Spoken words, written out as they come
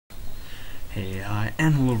Hey,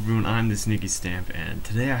 and hello everyone, I'm the SneakyStamp, and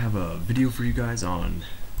today I have a video for you guys on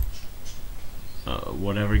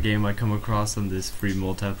whatever game I come across on this free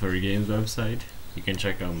multiplayer games website. You can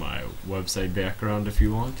check out my website background if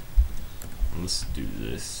you want. Let's do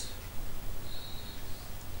this.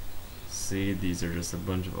 See, these are just a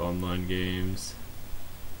bunch of online games.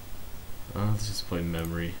 Let's just play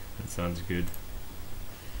Memory, that sounds good.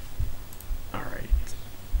 Alright.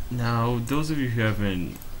 Now, those of you who have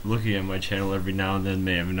been looking at my channel every now and then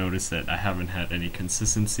may have noticed that I haven't had any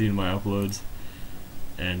consistency in my uploads,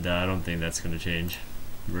 and I don't think that's going to change,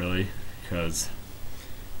 really, because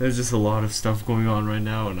there's just a lot of stuff going on right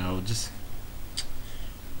now, and I'll just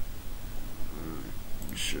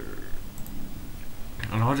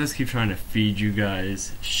keep trying to feed you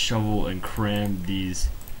guys, shovel and cram these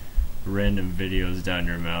random videos down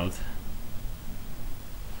your mouth.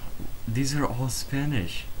 These are all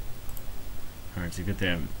Spanish. Alright, it's a good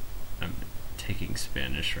thing I'm taking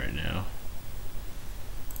Spanish right now.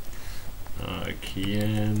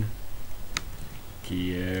 ¿Quién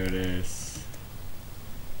quieres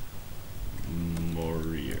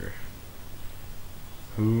morir?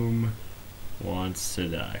 Whom wants to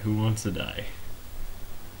die? Who wants to die?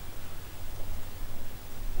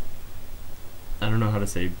 I don't know how to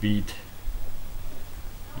say beat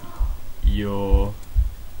yo.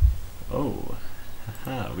 Oh.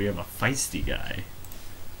 Haha, we have a feisty guy.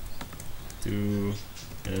 Tú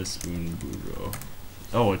es un burro.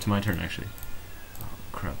 Oh, it's my turn actually. Oh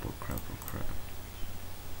crap, oh crap, oh crap.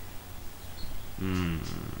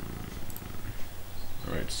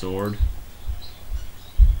 Alright, sword.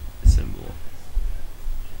 Symbol.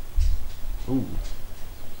 Ooh.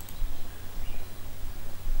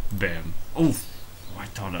 Bam. Oh, I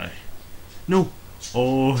thought I... No!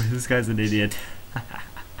 Oh, this guy's an idiot.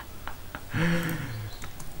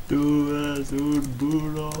 Tú es un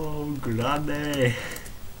burro grande.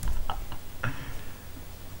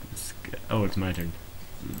 Oh, it's my turn.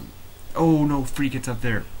 Oh no, freak, it's up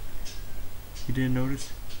there. You didn't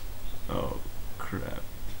notice? Oh, crap.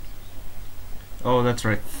 Oh, that's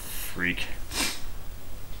right, freak.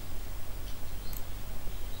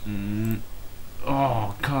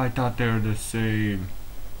 Oh, God, I thought they were the same.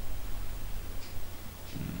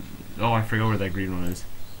 Oh, I forgot where that green one is.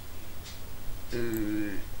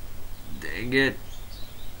 Dang it.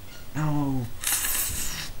 No.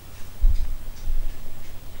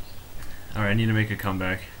 Alright, I need to make a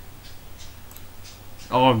comeback.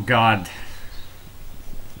 Oh god.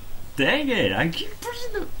 Dang it, I keep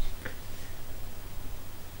pushing the...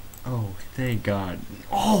 Oh, thank god.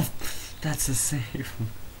 Oh, that's the save.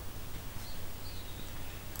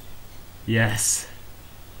 Yes.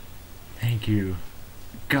 Thank you.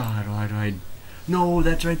 God, why do I... No,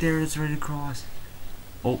 that's right there, it's right across.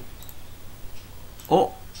 Oh.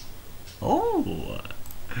 Oh. Oh.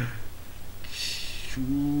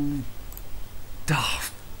 Shoot.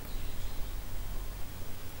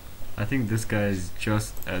 I think this guy is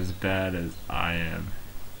just as bad as I am.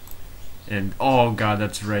 And oh god,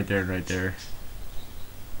 that's right there, right there.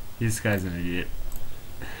 This guy's an idiot.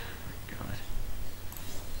 Oh my god.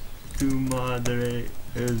 Tu madre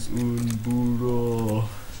es un burro.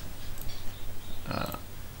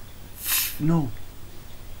 No.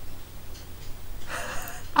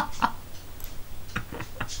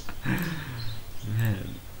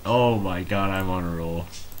 Man. Oh my god, I'm on a roll.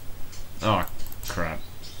 Oh, crap.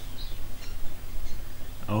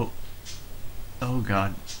 Oh. Oh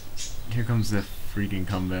god. Here comes the freaking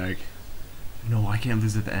comeback. No, I can't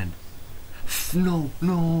lose at the end. No,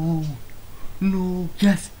 no. No.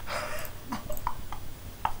 Yes.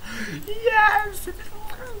 Yes.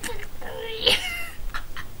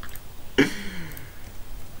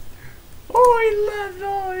 Oh, he left!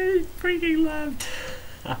 Oh, he freaking left!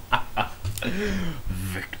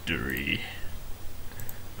 Victory.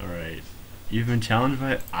 Alright. You've been challenged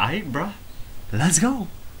by... Aight, bruh. Let's go!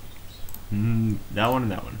 That one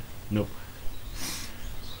and that one. Nope.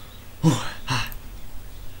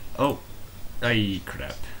 Oh. Ay,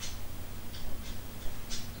 crap.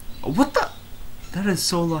 What the? That is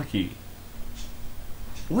so lucky.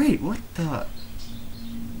 Wait, what the?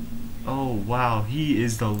 Oh, wow. He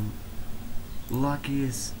is the...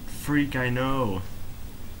 luckiest freak I know.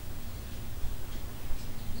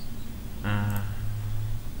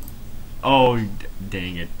 Oh,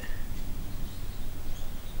 dang it.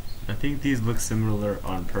 I think these look similar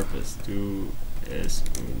on purpose. Tú es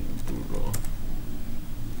un burro.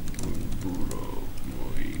 Un burro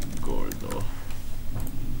muy gordo.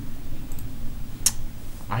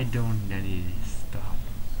 I don't need to stop.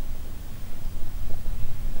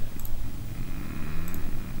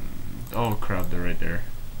 Oh crap, they're right there.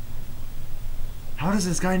 How does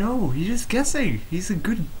this guy know? He's just guessing. He's a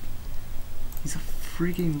freaking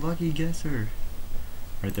lucky guesser.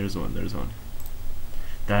 Right, there's one.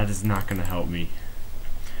 That is not gonna help me.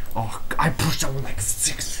 Oh, I pushed that one like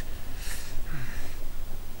 6.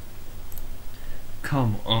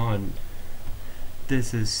 Come on.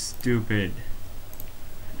 This is stupid.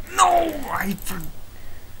 No,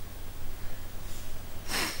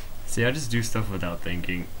 See, I just do stuff without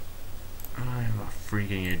thinking. I'm a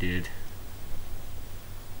freaking idiot.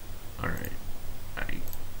 Alright.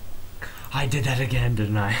 I did that again,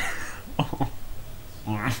 didn't I? Oh.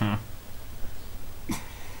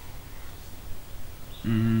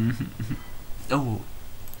 Oh.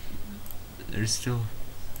 There's still...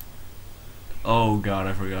 Oh god,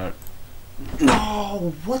 I forgot.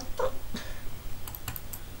 No! What the...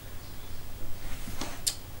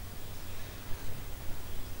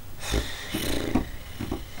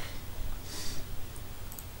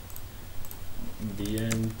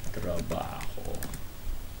 Bien trabajo.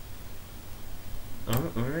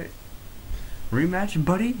 Oh, alright. Rematch,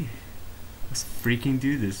 buddy? Let's freaking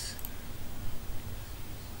do this.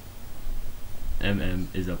 MM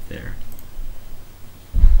is up there.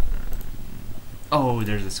 Oh,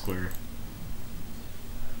 there's a square.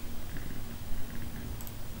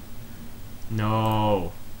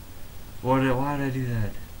 No. Why did I do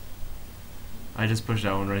that? I just pushed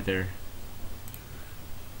that one right there.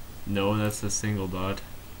 No, that's a single dot.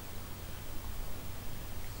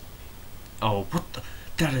 Oh, what the?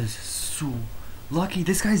 That is so lucky.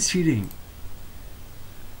 This guy's cheating.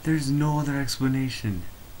 There's no other explanation.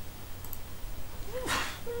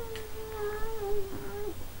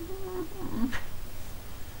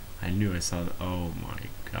 I knew I saw that. Oh my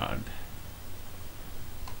god.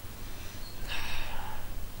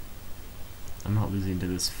 I'm not losing to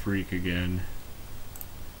this freak again.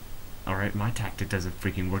 Alright, my tactic doesn't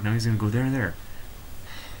freaking work. Now he's gonna go there and there.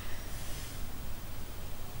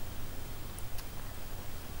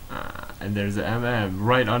 And there's the MM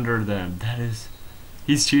right under them. That is...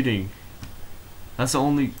 He's cheating. That's the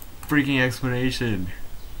only freaking explanation.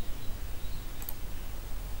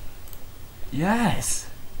 Yes!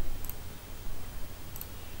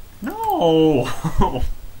 No!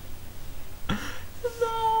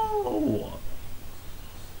 No!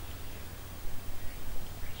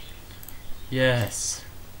 Yes.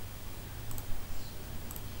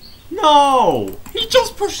 No! He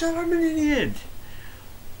just pushed that. I'm an idiot.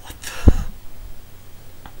 What the?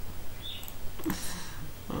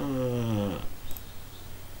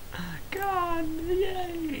 God,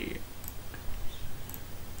 yay!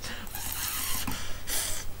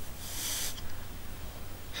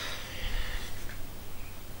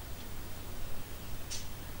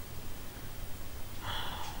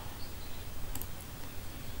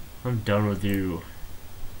 I'm done with you.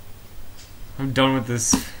 I'm done with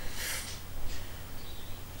this.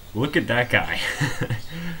 Look at that guy.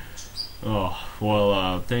 Oh,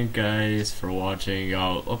 well, thank guys for watching.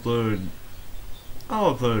 I'll upload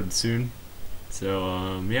soon.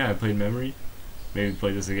 So, yeah, I played Memory. Maybe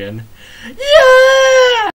play this again. Yeah!